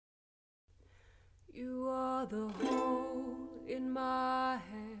You are the hole in my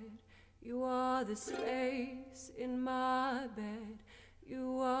head. You are the space in my bed.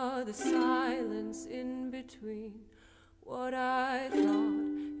 You are the silence in between what I thought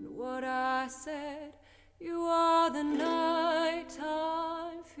and what I said. You are the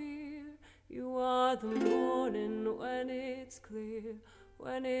nighttime fear. You are the morning when it's clear.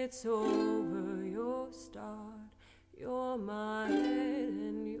 When it's over, you'll start. You're my head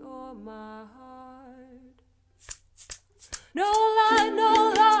and you're my heart. No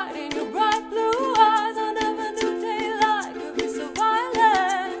light in your bright blue eyes. I never knew daylight could be so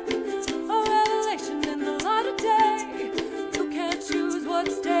violent. A revelation in the light of day. You can't choose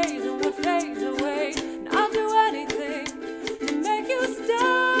what stays and what fades away. And I'll do anything to make you stay.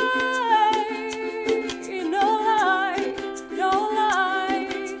 No light, no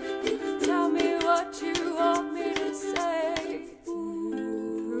light. Tell me what you want me to say.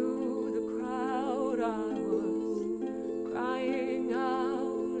 Through the crowd I was crying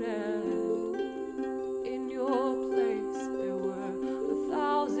out, and in your place there were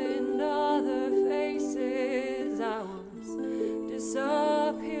 1,000 other faces. I was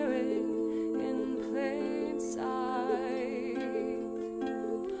disappearing in plain sight.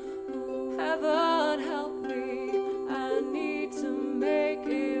 Heaven help me, I need to make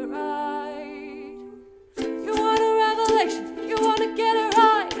it right. You want a revelation, you want to get it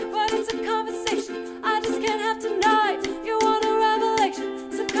right, but it's a conversation I just can't have tonight. You want a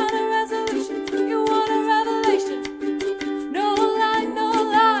revelation, some kind of resolution. You want a revelation. No light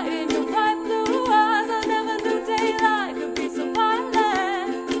in your bright blue eyes. I never knew daylight could be so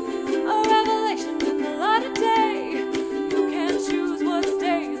violent. A revelation in the light of day. You can't choose what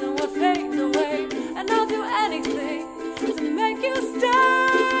stays and what fades away. And I'll do anything to make you stay.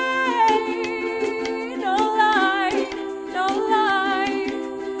 No light, no light.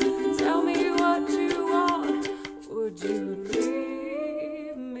 Tell me what you want. Would you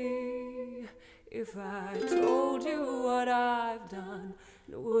leave me if I told you what I've done?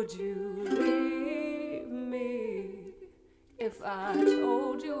 Would you leave me if I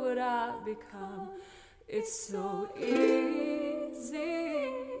told you what I've become? It's so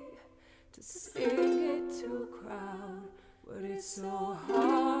easy to sing it to a crowd, but it's so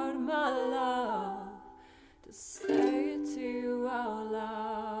hard, my love, to say it to you out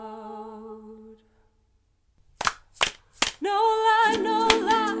loud. No light in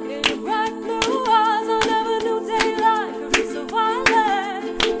your bright blue eyes. I never knew daylight could be so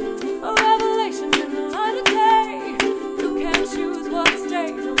violent. A revelation in the light of day. You can't choose what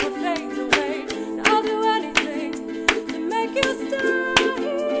stays and what fades away. And I'll do anything to make you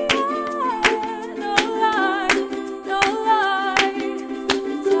stay. No light, no light.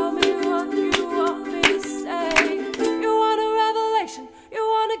 Tell me what you want me to say. You want a revelation, you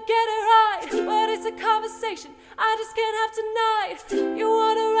want to get it right, but it's a conversation I just can't have tonight.